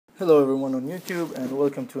Hello everyone on YouTube and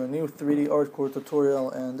welcome to a new 3D Artcore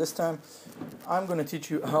tutorial, and this time I'm going to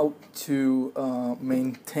teach you how to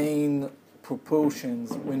maintain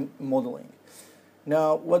proportions when modeling.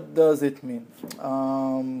 Now, what does it mean?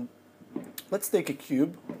 Let's take a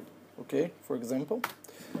cube, okay, for example,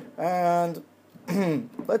 and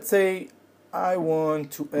let's say I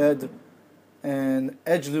want to add an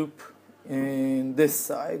edge loop in this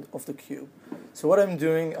side of the cube. So what I'm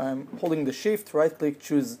doing, I'm holding the shift, right click,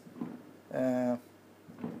 choose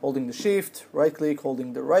holding the shift, right click,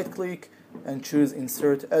 holding the right click, and choose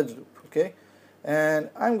insert edge loop, okay? And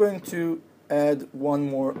I'm going to add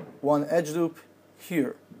one edge loop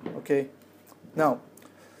here, okay? Now,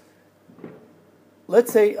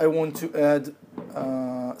 let's say I want to add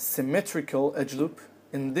a symmetrical edge loop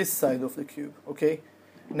in this side of the cube, okay?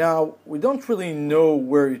 Now, we don't really know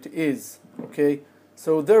where it is, okay?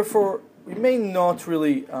 So therefore, we may not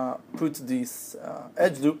really put this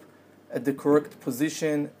edge loop at the correct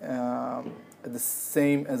position, at the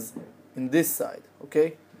same as in this side,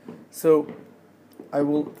 okay? So I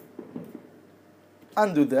will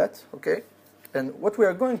undo that, okay? And what we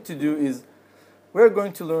are going to do is we are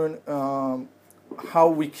going to learn how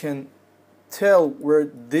we can tell where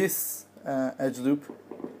this edge loop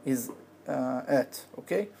is at,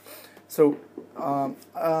 okay? So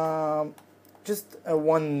just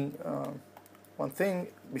one thing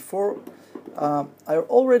before, I've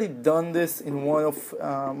already done this in one of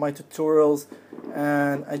my tutorials,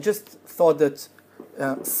 and I just thought that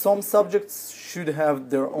some subjects should have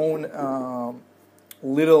their own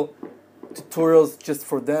little tutorials just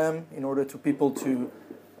for them, in order to people to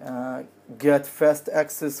get fast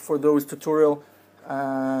access for those tutorials.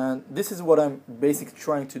 And this is what I'm basically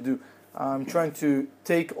trying to do. I'm trying to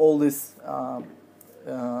take all this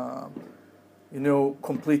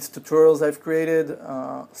complete tutorials I've created,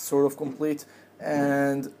 sort of complete,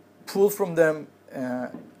 and pull from them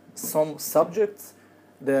some subjects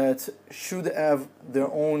that should have their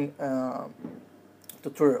own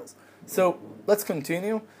tutorials. So let's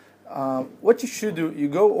continue. What you should do, you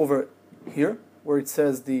go over here where it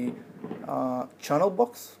says the channel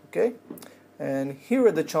box, okay? And here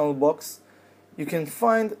at the channel box, you can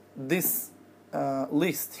find this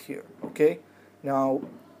list here, okay? Now,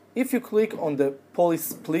 if you click on the poly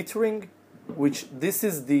split ring, which this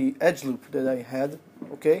is the edge loop that I had,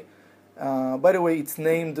 okay? By the way, it's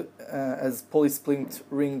named as poly split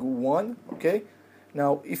ring 1, okay?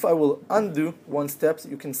 Now, if I will undo one step,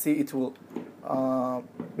 you can see it will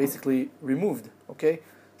basically removed, okay?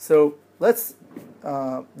 So let's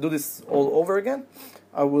do this all over again.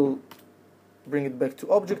 I will bring it back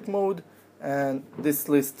to object mode, and this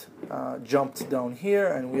list jumped down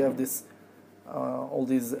here, and we have this all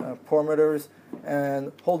these parameters,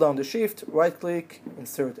 and hold down the shift, right click,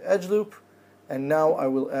 insert edge loop, and now I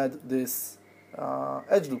will add this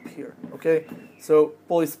edge loop here, okay? So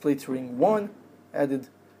poly split ring 1 added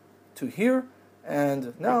to here,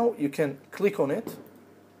 and now you can click on it,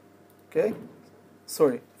 okay?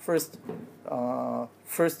 Sorry, first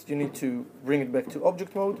you need to bring it back to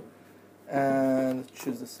object mode and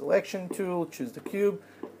choose the selection tool, choose the cube,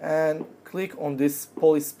 and click on this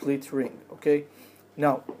poly split ring, okay?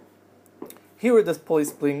 Now, here at the poly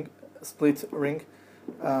split ring,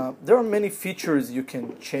 there are many features you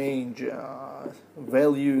can change,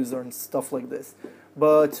 values and stuff like this.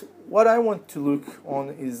 But what I want to look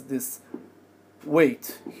on is this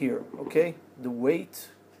weight here, okay? The weight,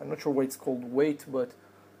 I'm not sure why it's called weight, but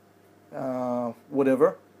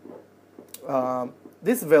whatever.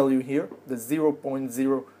 This value here, the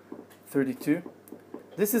 0.032,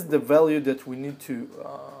 this is the value that we need to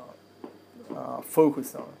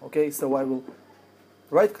focus on, okay? So I will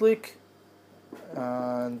right click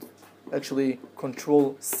and actually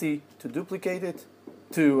Control C to duplicate it,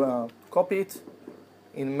 to copy it.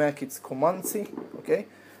 In Mac it's Command C, okay?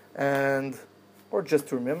 And or just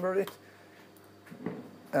to remember it,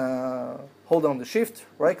 hold down the shift,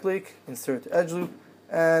 right click, insert edge loop,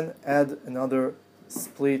 and add another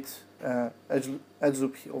split edge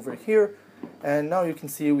loop over here. And now you can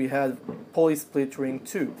see we have poly split ring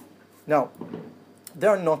 2. Now, they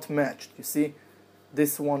are not matched, you see?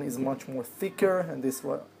 This one is much more thicker and this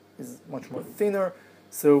one is much more thinner.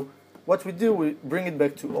 So what we do, we bring it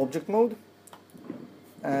back to object mode,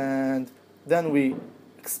 and then we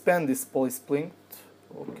expand this poly split.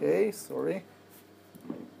 Okay, sorry.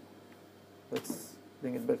 Let's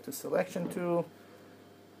bring it back to selection tool,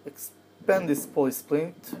 expand this poly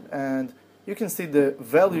split, and you can see the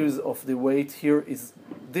values of the weight here is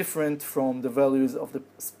different from the values of the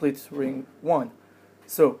split ring 1.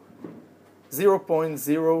 So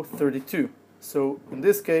 0.032. So in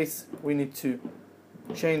this case, we need to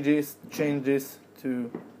change this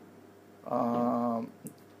to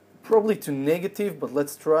probably to negative, but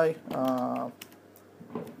let's try.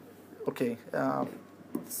 Okay,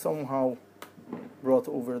 somehow brought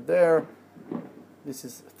over there. This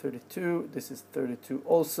is 32, this is 32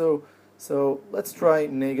 also. So let's try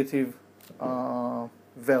negative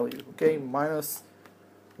value, okay, minus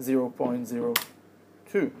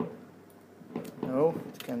 0.02. No,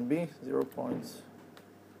 it can be 0.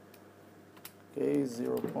 Okay,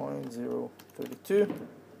 0.032.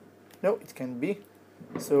 No, it can be.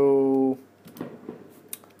 So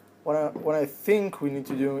what I think we need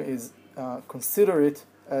to do is consider it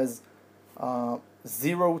as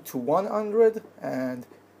 0 to 100, and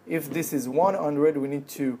if this is 100, we need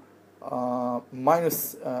to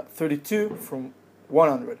minus 32 from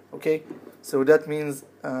 100. Okay, so that means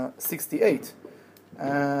 68.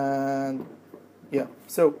 And yeah,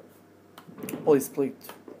 so polysplit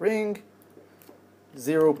ring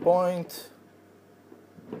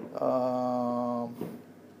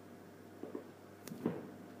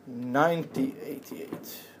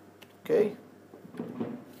 0.9088. Okay,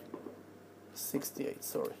 68,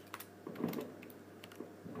 sorry.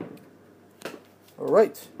 All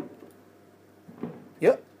right.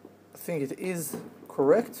 Yeah, I think it is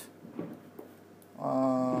correct.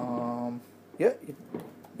 Yeah, it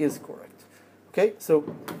is correct. Okay, so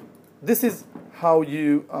this is how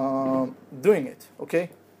you doing it. Okay,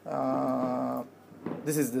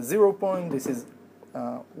 this is the 0 point. This is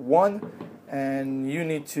 1, and you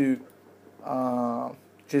need to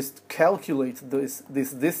just calculate this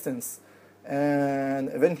distance, and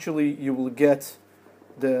eventually you will get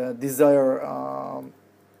the desired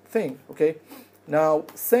thing. Okay, now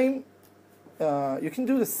same, you can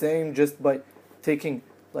do the same just by taking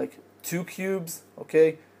like 2 cubes,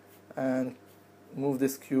 okay, and move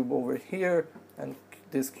this cube over here and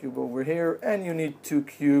this cube over here, and you need 2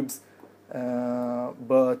 cubes,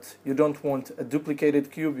 but you don't want a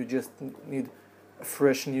duplicated cube, you just need a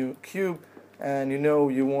fresh new cube, and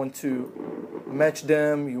you want to match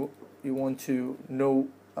them, you want to know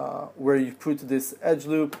where you put this edge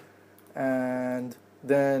loop, and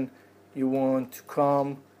then you want to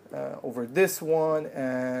come over this one,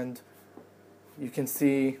 and you can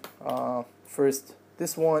see first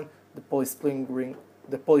this one, the polysplit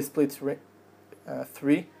ring,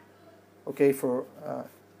 3. Okay, for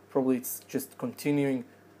probably it's just continuing,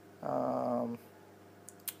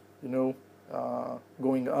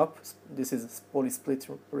 going up. This is polysplit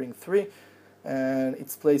ring 3, and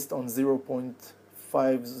it's placed on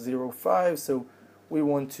 0.505. So we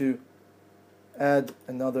want to add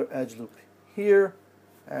another edge loop here,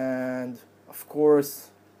 and of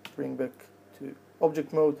course bring back to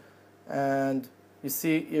object mode, and you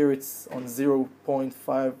see here it's on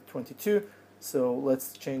 0.522, so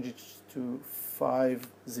let's change it to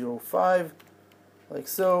 505 like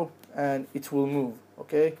so, and it will move.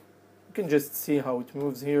 Okay, you can just see how it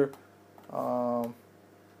moves here. You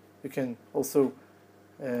can also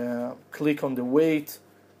click on the weight,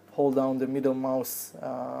 hold down the middle mouse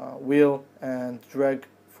wheel and drag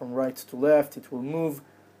from right to left, it will move.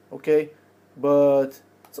 Okay, but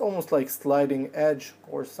it's almost like sliding edge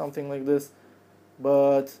or something like this,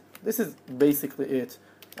 but this is basically it.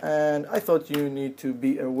 And I thought you need to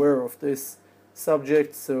be aware of this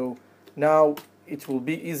subject, so now it will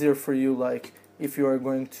be easier for you, like if you are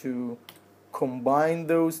going to combine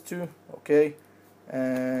those two, okay,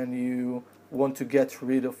 and you want to get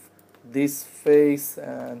rid of this face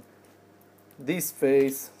and this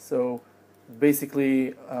face, so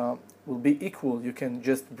basically will be equal. You can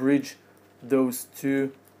just bridge those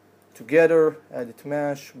two together, edit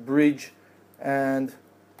mesh, bridge, and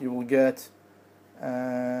you will get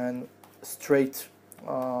an straight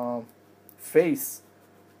face,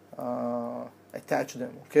 attach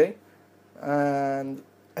them. Okay, and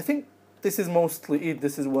I think this is mostly it.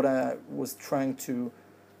 This is what I was trying to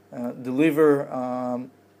deliver.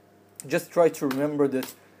 Just try to remember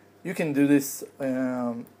that you can do this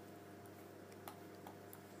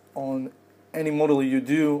on any model you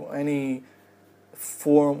do, any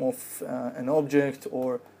form of an object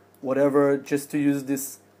or whatever, just to use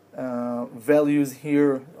this values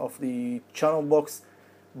here of the channel box.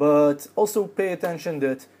 But also pay attention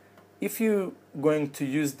that if you're going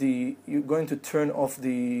to turn off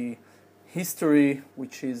the history,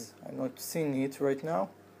 which is, I'm not seeing it right now,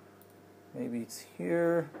 maybe it's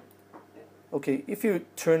here. Okay, if you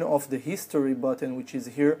turn off the history button, which is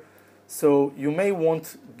here, so you may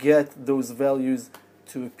want get those values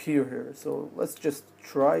to appear here. So let's just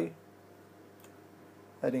try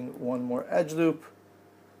adding one more edge loop.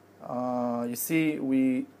 You see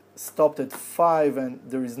we stopped at 5 and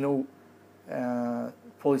there is no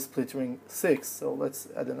polysplittering 6. So let's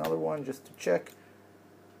add another one just to check.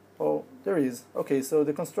 Oh, there is. Okay, so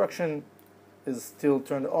the construction is still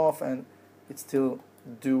turned off and it still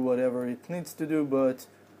do whatever it needs to do, but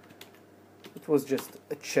it was just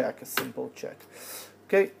a check, a simple check.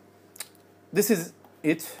 Okay, this is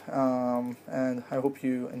it, and I hope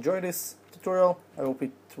you enjoy this tutorial. I hope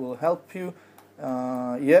it will help you.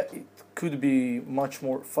 Yeah, it could be much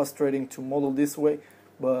more frustrating to model this way,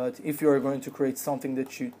 but if you are going to create something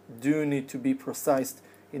that you do need to be precise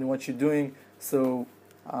in what you're doing, so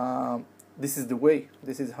this is the way,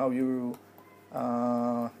 this is how you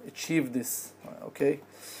achieve this, okay?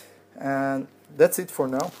 And that's it for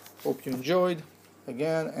now. Hope you enjoyed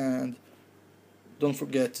again, and don't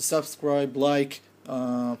forget to subscribe, like,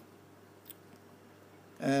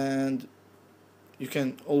 and you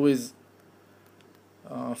can always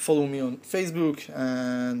follow me on Facebook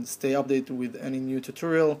and stay updated with any new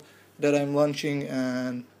tutorial that I'm launching.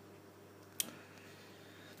 And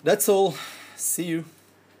that's all. See you.